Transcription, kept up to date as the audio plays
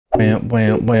Hi,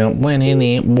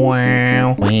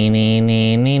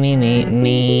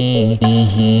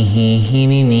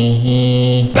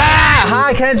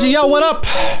 Kenji. Yo, what up?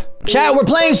 Chat, we're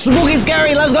playing spooky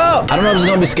scary. Let's go. I don't know if it's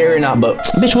gonna be scary or not, but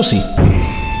bitch, we'll see.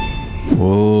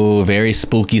 Ooh, very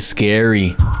spooky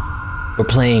scary. We're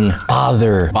playing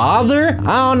Father. Father?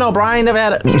 I don't know, bro. I ain't never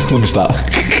had it. Let me stop.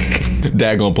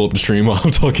 Dad gonna pull up the stream while I'm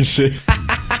talking shit.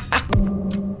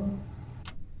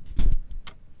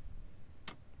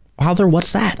 Father,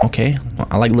 what's that? Okay,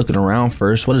 I like looking around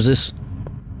first. What is this?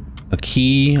 A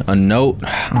key, a note.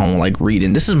 I don't like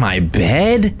reading. This is my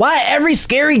bed? Why every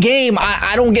scary game,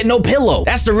 I don't get no pillow?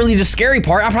 That's the really the scary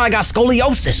part. I probably got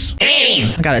scoliosis.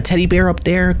 I got a teddy bear up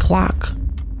there, clock.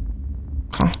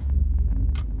 Huh.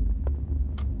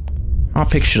 I'll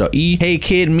pick shit up. E. Hey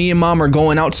kid, me and mom are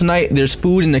going out tonight. There's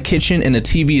food in the kitchen and the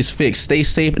TV is fixed. Stay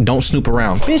safe, don't snoop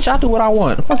around. Bitch, I do what I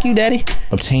want. Fuck you, daddy.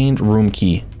 Obtained room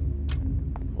key.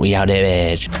 We out there,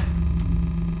 edge.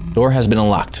 Door has been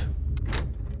unlocked.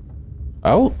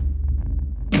 Oh.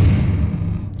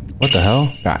 What the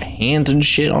hell? Got hands and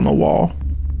shit on the wall.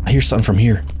 I hear something from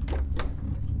here.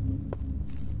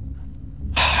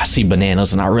 I see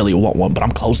bananas and I really want one, but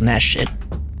I'm closing that shit.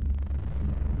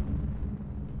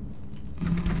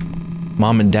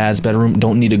 Mom and dad's bedroom,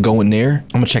 don't need to go in there.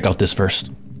 I'm gonna check out this first.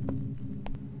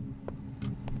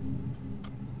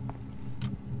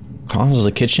 This is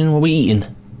the kitchen. What we eating?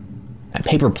 That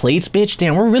paper plates, bitch.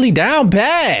 Damn, we're really down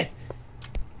bad.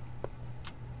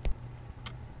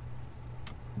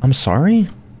 I'm sorry.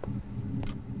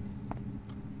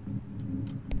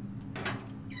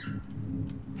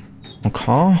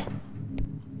 Okay.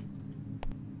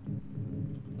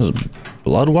 This is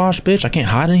blood wash, bitch. I can't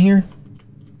hide in here.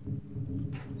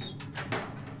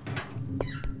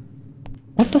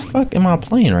 What the fuck am I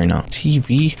playing right now?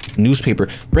 TV, newspaper.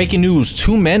 Breaking news.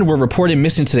 2 men were reported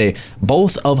missing today,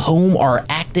 both of whom are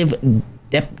active No,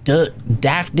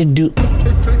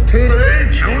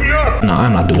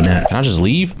 I'm not doing that. Can I just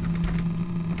leave?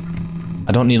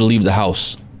 I don't need to leave the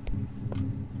house.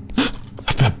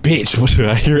 Bitch, what did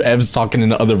I hear? Ev's talking in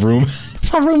the other room.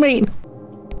 It's my roommate.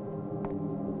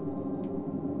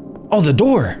 Oh, the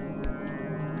door.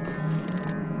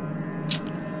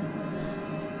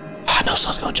 I know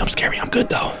someone's gonna jump scare me. I'm good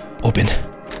though. Open.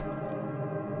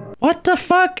 What the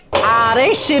fuck? Ah,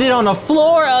 they shitted on the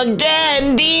floor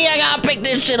again. D, I gotta pick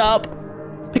this shit up.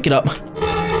 Pick it up.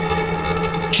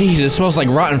 Jesus, it smells like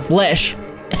rotten flesh.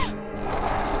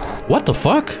 What the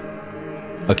fuck?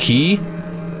 A key?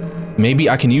 Maybe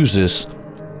I can use this.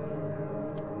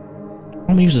 I'm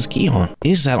gonna use this key on.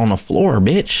 Is that on the floor,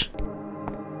 bitch?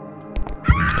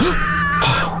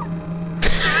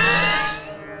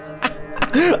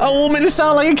 A woman, it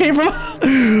sounded like it came from.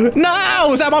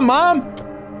 No, is that my mom?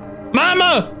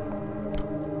 Mama!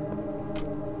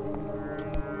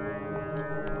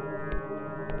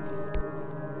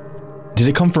 Did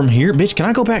it come from here? Bitch, can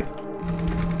I go back?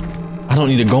 I don't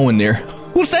need to go in there.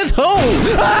 Who says who?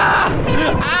 Ah!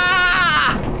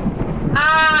 Ah!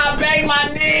 Ah! Bang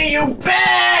my knee, you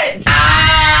bitch!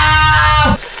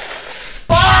 Ah!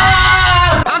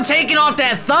 Ah! I'm taking off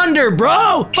that thunder,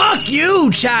 bro. Fuck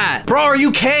you, chat. Bro, are you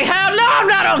okay? Hell no, I'm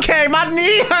not okay. My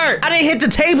knee hurt. I didn't hit the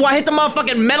table. I hit the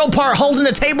motherfucking metal part holding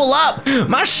the table up.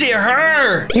 My shit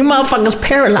hurt. You motherfuckers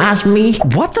paralyzed me.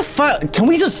 What the fuck? Can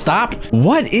we just stop?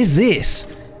 What is this?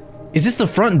 Is this the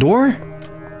front door?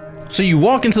 So you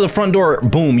walk into the front door,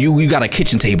 boom, you got a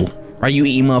kitchen table. Right? You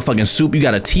eating motherfucking soup. You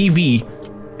got a TV.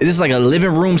 Is this like a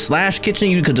living room slash kitchen?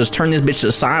 You could just turn this bitch to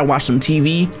the side, watch some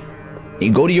TV.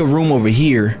 You go to your room over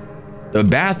here. The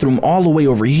bathroom all the way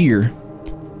over here.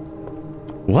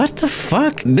 What the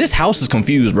fuck? This house is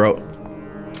confused, bro.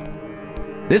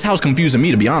 This house confusing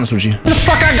me, to be honest with you. Where the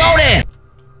fuck I go then?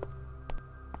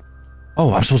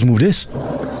 Oh, I'm supposed to move this.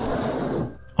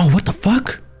 Oh, what the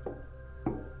fuck?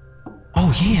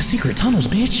 Oh yeah, secret tunnels,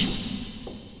 bitch.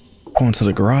 Going to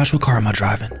the garage. What car am I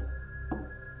driving?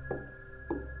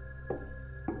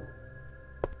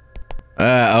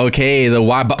 Okay, the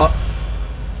Y.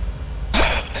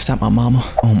 Is that my mama?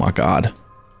 Oh my god.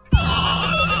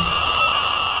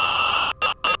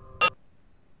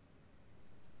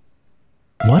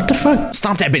 What the fuck?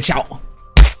 Stomp that bitch out.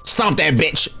 Stomp that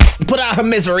bitch. Put out her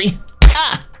misery.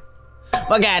 Ah!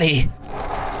 Fuck out of here.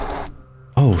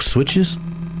 Oh, switches?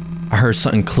 I heard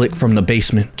something click from the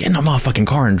basement. Get in the motherfucking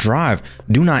car and drive.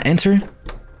 Do not enter.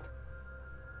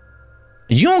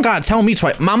 You don't gotta tell me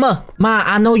twice. Mama. Ma,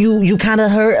 I know you kind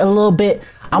of hurt a little bit.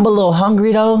 I'm a little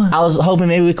hungry though. I was hoping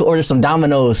maybe we could order some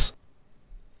Domino's.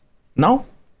 No?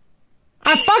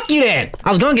 Ah, fuck you then. I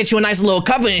was gonna get you a nice little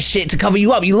cover and shit to cover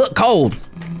you up. You look cold.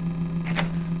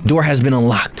 Door has been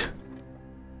unlocked.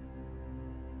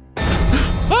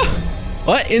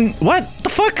 What the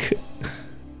fuck?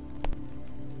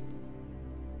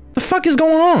 The fuck is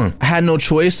going on? I had no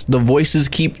choice. The voices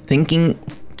keep thinking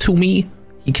to me.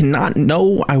 He cannot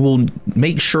know. I will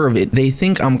make sure of it. They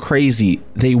think I'm crazy.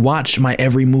 They watch my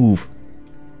every move.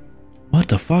 What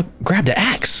the fuck? Grab the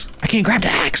axe. I can't grab the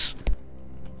axe.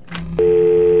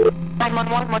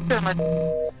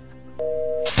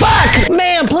 Fuck!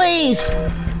 Man, please!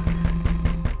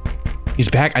 He's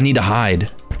back. I need to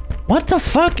hide. What the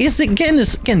fuck is it? Get in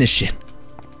this shit.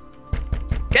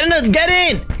 Get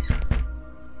in!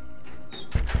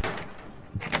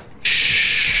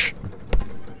 Shh.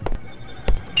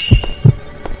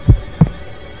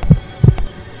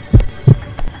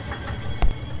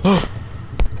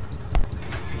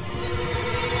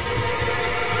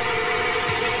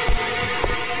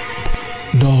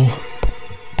 No.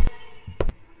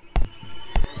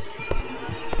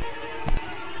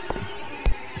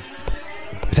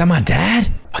 Is that my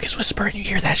dad? Fuck, is whispering. You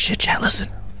hear that shit, chat? Listen.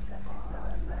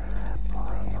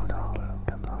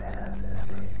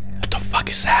 What the fuck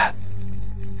is that?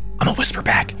 I'm gonna whisper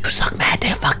back. You suck mad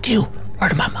dick, fuck you.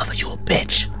 Murder my mother, you a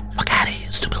bitch. Fuck out of here,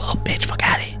 stupid little bitch. Fuck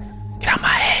out of here. Get out my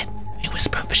head. You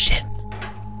whispering for shit.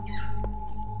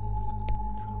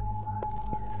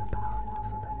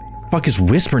 Fuck is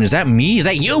whispering? Is that me? Is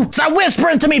that you? Stop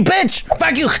whispering to me, bitch!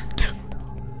 Fuck you!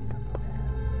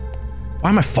 Why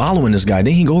am I following this guy?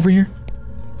 Didn't he go over here?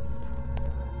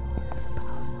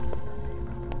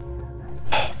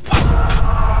 Oh, fuck.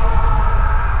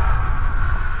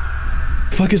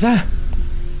 Fuck is that?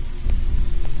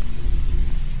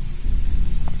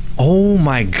 Oh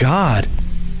my god.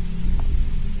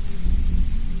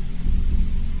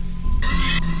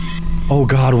 Oh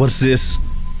god, what's this?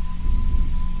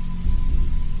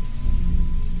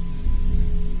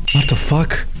 What the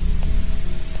fuck?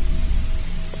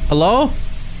 Hello?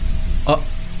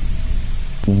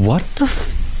 What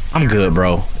the I'm good,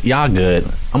 bro. Y'all good.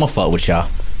 I'ma fuck with y'all.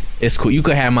 It's cool. You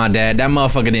could have my dad. That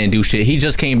motherfucker didn't do shit. He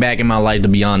just came back in my life, to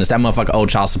be honest. That motherfucker owed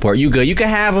child support. You good. You can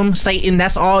have him. Satan,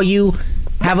 that's all you.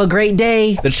 Have a great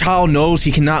day. The child knows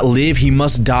he cannot live. He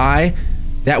must die.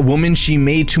 That woman, she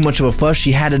made too much of a fuss.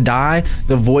 She had to die.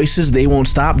 The voices, they won't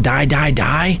stop. Die, die,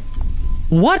 die.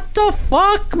 What the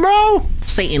fuck, bro?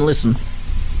 Satan, listen.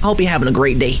 I hope you're having a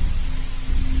great day.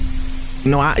 You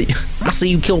know, I see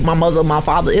you killed my mother and my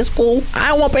father. It's cool. I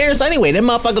don't want parents anyway. Them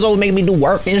motherfuckers always make me do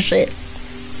work and shit.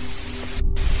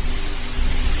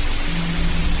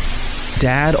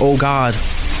 Dad, oh god.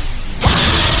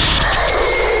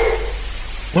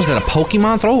 Was that a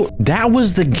Pokemon throw? That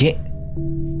was the game.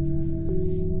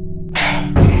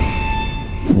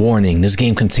 Warning, this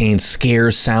game contains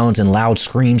scares, sounds, and loud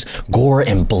screams, gore,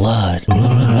 and blood.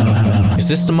 Is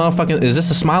this the motherfucking, is this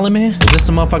the smiling man? Is this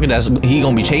the motherfucker that's, he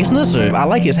gonna be chasing us? Or I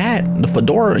like his hat, the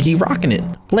fedora, he rocking it.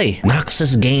 Play.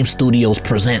 Noxus Game Studios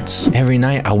presents. Every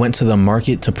night I went to the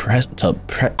market to press.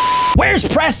 Where's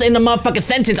press in the motherfucking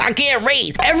sentence? I can't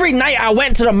read. Every night I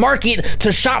went to the market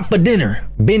to shop for dinner.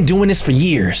 Been doing this for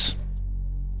years.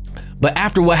 But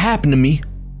after what happened to me,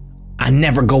 I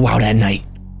never go out at night.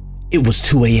 It was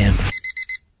 2 a.m.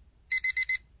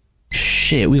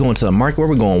 Shit, we going to the market? Where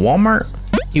we going, Walmart?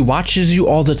 He watches you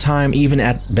all the time, even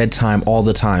at bedtime, all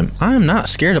the time. I am not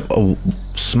scared of a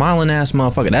smiling ass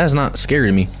motherfucker. That is not scary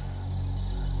to me.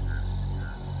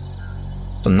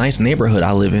 It's a nice neighborhood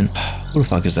I live in. Who the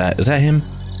fuck is that? Is that him?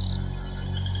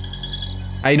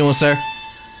 How you doing, sir?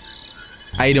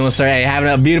 How you doing, sir? Hey, having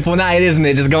a beautiful night, isn't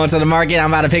it? Just going to the market.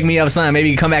 I'm about to pick me up, son. Maybe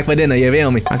you come back for dinner. You feel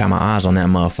me? I got my eyes on that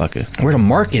motherfucker. Where the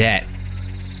market at?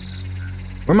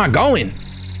 Where am I going?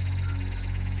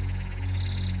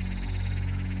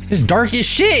 It's dark as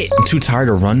shit. I'm too tired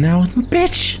to run now.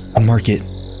 Bitch. The market.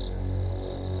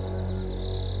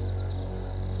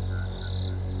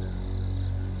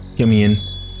 Get me in.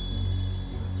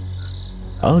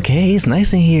 Okay, it's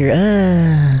nice in here.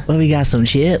 Well, we got some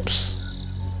chips.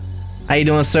 How you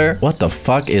doing, sir? What the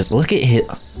fuck is, look at him.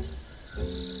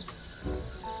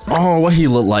 Oh, what he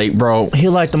look like, bro? He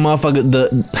like the motherfucker,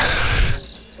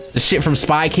 the shit from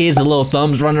Spy Kids, the little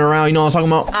thumbs running around, you know what I'm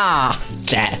talking about? Ah,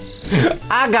 chat.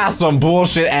 I got some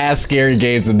bullshit ass scary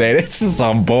games today. This is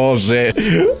some bullshit.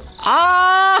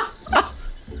 Ah!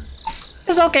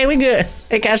 It's okay, we good.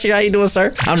 Hey, cashier, how you doing,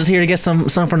 sir? I'm just here to get some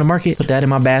from the market. Put that in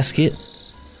my basket.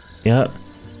 Yep.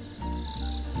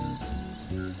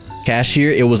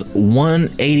 Cashier, it was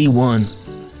 181.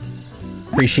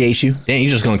 Appreciate you. Damn, you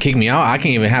just gonna kick me out? I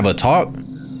can't even have a talk.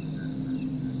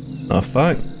 The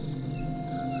fuck?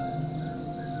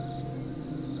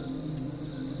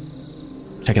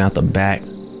 Checking out the back.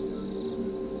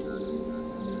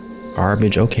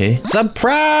 Garbage, okay.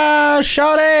 Surprise,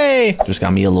 shawty! Just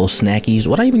got me a little snackies.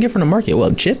 What'd I even get from the market?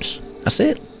 What, chips? That's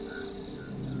it?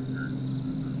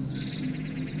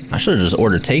 I should've just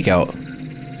ordered takeout.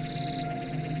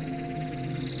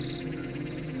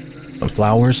 Some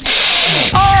flowers.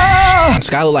 Ah!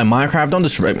 Sky look like Minecraft. Don't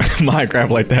disrespect Minecraft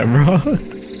like that, bro.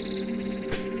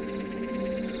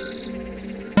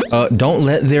 Don't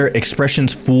let their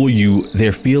expressions fool you.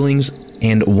 Their feelings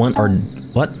and want are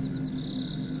what?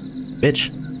 Bitch,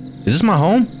 is this my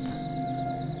home?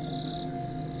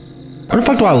 Where the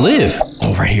fuck do I live?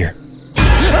 Oh, right here.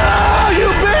 Oh,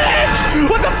 you bitch!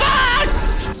 What the fuck?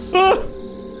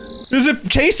 Is it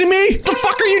chasing me? The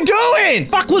fuck are you doing?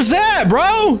 Fuck was that,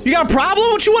 bro? You got a problem?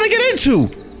 What you want to get into?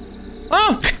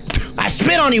 Huh? I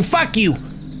spit on you. Fuck you.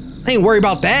 I ain't worried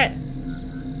about that.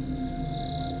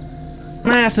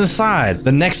 My ass inside.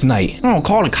 The next night. I don't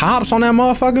call the cops on that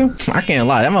motherfucker. I can't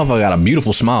lie. That motherfucker got a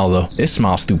beautiful smile, though. This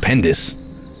smile's stupendous.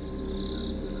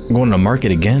 I'm going to the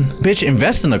market again. Bitch,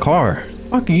 invest in the car.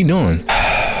 Fuck are you doing?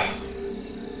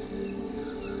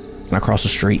 Can I cross the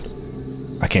street?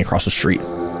 I can't cross the street.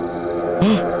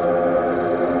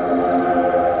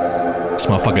 This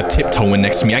motherfucker tiptoeing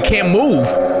next to me. I can't move.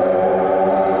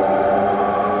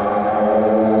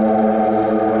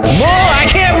 Move! I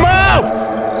can't move!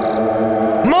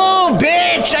 Move,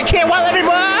 bitch! I can't let me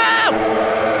move!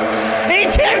 He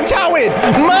tiptoeing!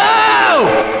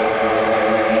 Move!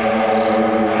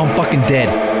 I'm fucking dead.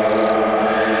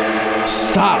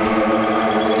 Stop!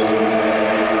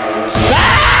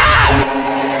 Stop!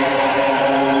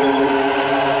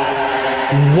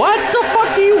 What the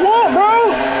fuck do you want,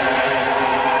 bro?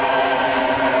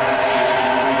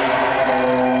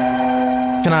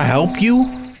 Can I help you?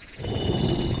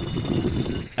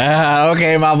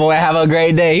 Okay, my boy, have a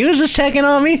great day. You was just checking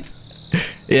on me?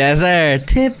 Yes, sir.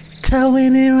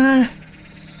 Tiptoeing in my...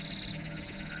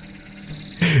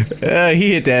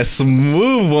 he hit that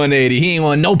smooth 180. He ain't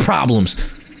want no problems.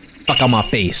 Fuck out my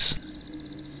face.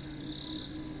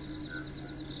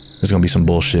 There's gonna be some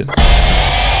bullshit.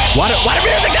 Why the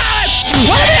music going?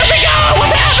 Why the music going?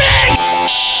 What's happening?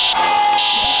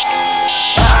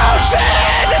 Oh shit!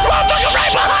 This motherfucker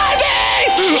right behind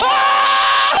me!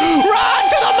 Ah! Run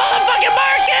to the motherfucking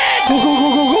market! Go, go, go,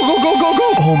 go, go, go, go, go,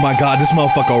 go! Oh my god, this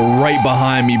motherfucker right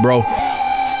behind me, bro.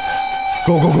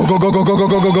 Go, go, go, go, go, go, go, go,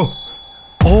 go, go, go.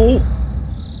 Oh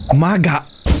my god.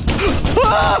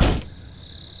 Ah!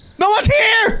 No one's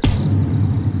here!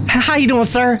 How you doing,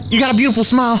 sir? You got a beautiful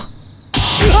smile.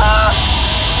 Ah!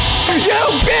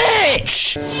 You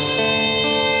bitch!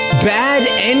 Bad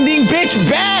ending, bitch.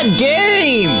 Bad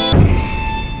game.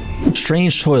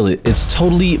 Strange toilet. It's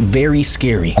totally very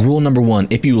scary. Rule number 1,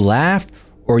 if you laugh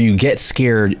or you get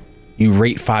scared, you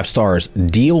rate 5 stars.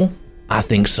 Deal? I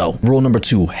think so. Rule number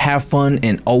 2, have fun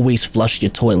and always flush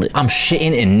your toilet. I'm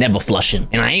shitting and never flushing.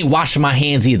 And I ain't washing my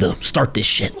hands either. Start this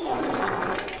shit.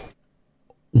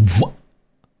 What?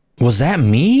 Was that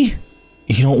me?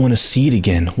 You don't want to see it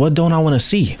again. What don't I want to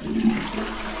see?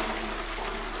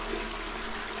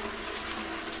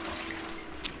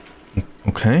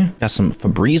 Okay, got some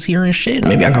Febreze here and shit.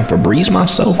 Maybe I can Febreze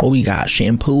myself. What we got?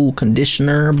 Shampoo,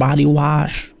 conditioner, body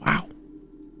wash. Wow.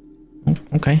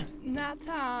 Okay.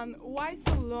 Nathan, why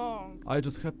so long? I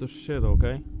just had to shit,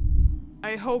 okay?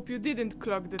 I hope you didn't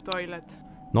clog the toilet.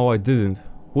 No, I didn't.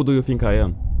 Who do you think I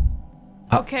am?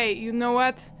 Okay, you know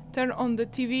what? Turn on the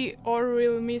TV or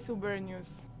we'll miss Uber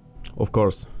news. Of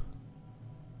course.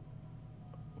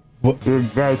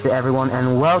 Good day to everyone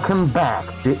and welcome back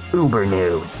to Uber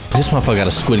News. This motherfucker got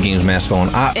a Squid Games mask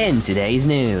on. In today's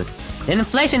news, the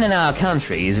inflation in our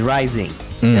country is rising.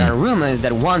 There are rumors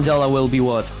that $1 will be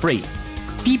worth $3.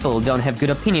 People don't have good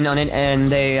opinion on it and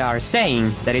they are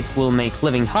saying that it will make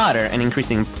living harder and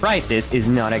increasing prices is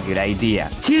not a good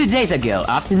idea. 2 days ago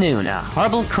afternoon, a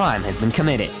horrible crime has been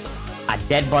committed. A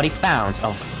dead body found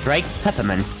of Drake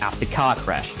Peppermint after car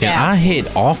crash. Can I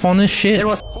hit off on this shit? There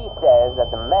was says that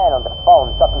the man on the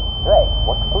phone talking to Drake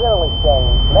was clearly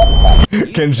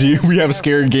saying Kenji, we have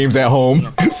scary games at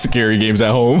home. Scary games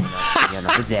at home.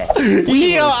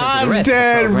 Yo, I'm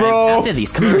dead, bro.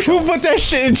 Who put that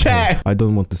shit in chat? I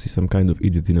don't want to see some kind of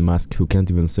idiot in a mask who can't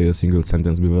even say a single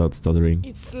sentence without stuttering.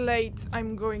 It's late.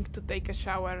 I'm going to take a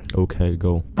shower. Okay,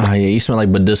 go. Oh yeah, you smell like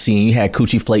Badussi and you had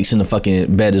coochie flakes in the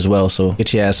fucking bed as well, so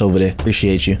get your ass over there.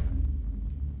 Appreciate you.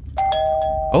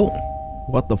 Oh.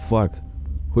 What the fuck?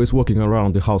 Who is walking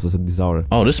around the houses at this hour?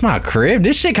 Oh, this is my crib.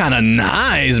 This shit kind of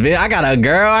nice, man. I got a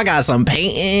girl. I got some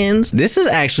paintings. This is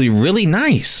actually really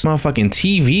nice. Motherfucking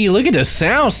TV. Look at the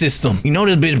sound system. You know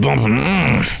this bitch bumping.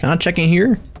 Can I check in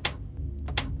here?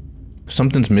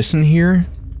 Something's missing here.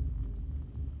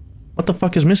 What the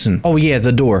fuck is missing? Oh yeah,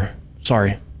 the door.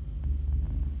 Sorry.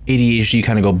 ADHD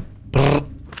kind of go. Brr.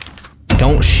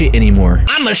 Don't shit anymore.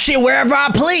 I'ma shit wherever I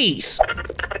please.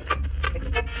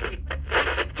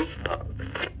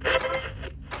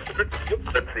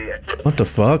 What the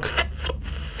fuck?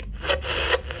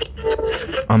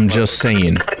 I'm just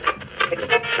saying.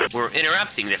 We're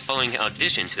interrupting the following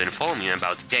audition to inform you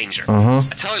about the danger. Uh-huh.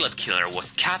 A toilet killer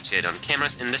was captured on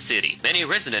cameras in the city. Many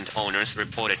resident owners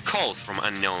reported calls from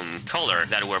unknown caller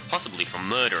that were possibly from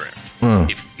murderer.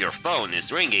 If your phone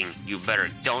is ringing, you better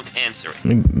don't answer it.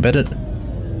 You better.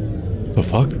 The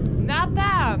fuck?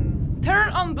 Nathan,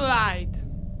 turn on the light.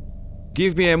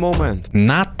 Give me a moment.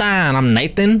 Nathan, I'm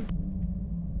Nathan.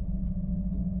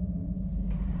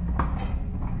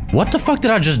 What the fuck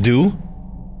did I just do?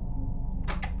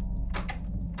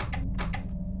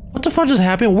 What the fuck just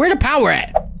happened? Where the power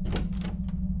at?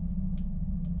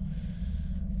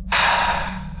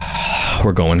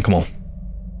 We're going, come on.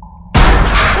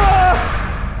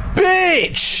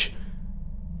 Bitch!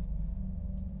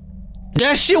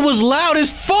 That shit was loud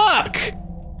as fuck!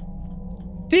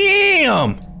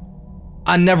 Damn!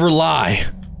 I never lie.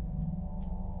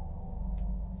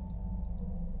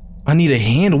 I need a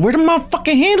handle. Where did my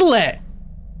fucking handle at?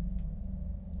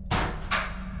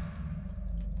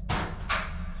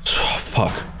 Oh,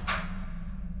 fuck.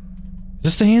 Is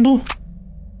this the handle?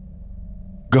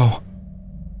 Go.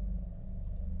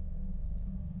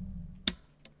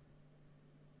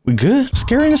 We good?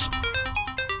 Scaring us?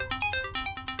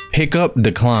 Pick up,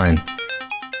 decline.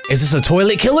 Is this a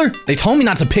toilet killer? They told me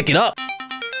not to pick it up.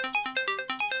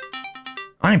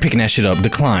 I ain't picking that shit up.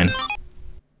 Decline.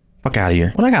 Fuck out of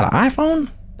here. What, I got an iPhone?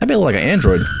 That be like an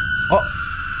Android. Oh.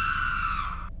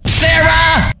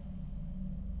 Sarah!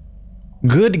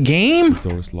 Good game? The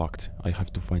door is locked. I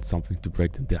have to find something to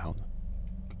break them down.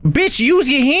 Bitch, use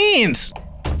your hands.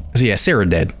 Yeah, Sarah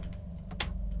dead.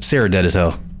 Sarah dead as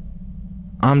hell.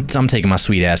 I'm taking my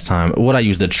sweet ass time. What, I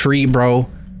used a tree, bro?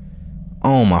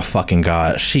 Oh my fucking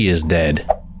god. She is dead.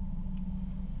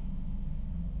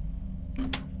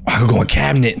 I could go in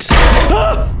cabinets.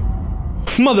 Ah!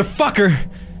 Motherfucker.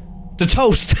 The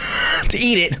toast. To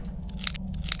eat it.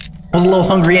 I was a little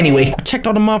hungry anyway. I checked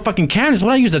all the motherfucking cabinets.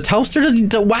 What, I used a toaster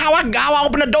to how I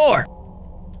open the door?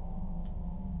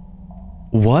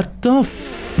 What the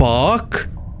fuck?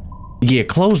 Yeah,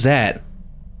 close that.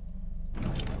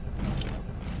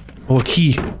 Oh, a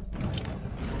key.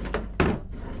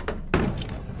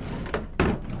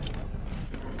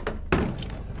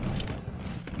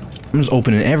 I'm just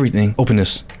opening everything. Open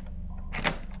this.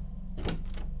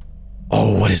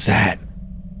 Oh, what is that?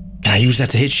 Can I use that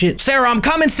to hit shit? Sarah, I'm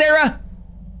coming, Sarah!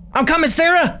 I'm coming,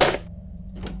 Sarah!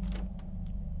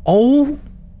 Oh.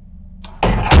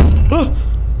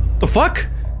 The fuck?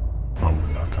 Oh,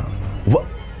 Nathan. What?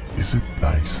 Is it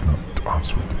nice not to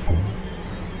answer the phone?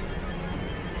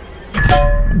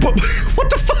 What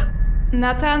the fuck?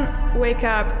 Nathan, wake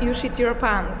up. You shit your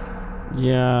pants.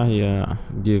 Yeah.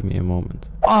 Give me a moment.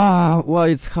 Ah, why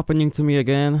it's happening to me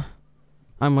again?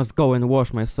 I must go and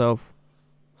wash myself.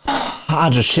 I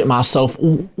just shit myself.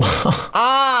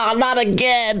 Ah, not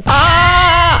again.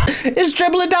 Ah, it's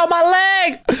dribbling down my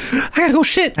leg. I gotta go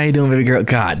shit. How you doing, baby girl?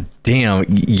 God damn,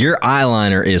 your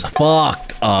eyeliner is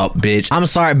fucked up, bitch. I'm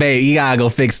sorry, babe. You gotta go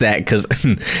fix that, cause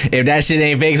if that shit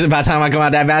ain't fixed by the time I come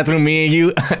out that bathroom, me and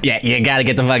you, yeah, you gotta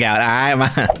get the fuck out. All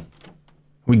right,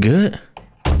 we good?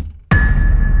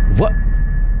 What?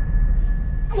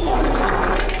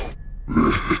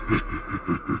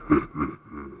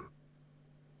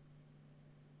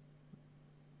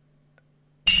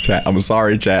 Chat, I'm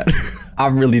sorry, chat. I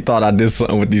really thought I did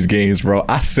something with these games, bro.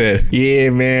 I said,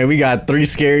 yeah, man, we got 3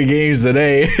 scary games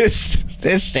today.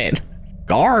 This shit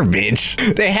garbage.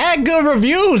 They had good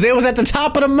reviews. They was at the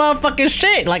top of the motherfucking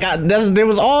shit. Like, it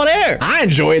was all there. I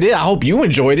enjoyed it. I hope you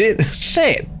enjoyed it.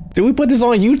 Shit. Did we put this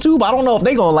on YouTube? I don't know if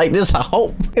they gonna like this. I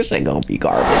hope this ain't gonna be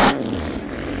garbage.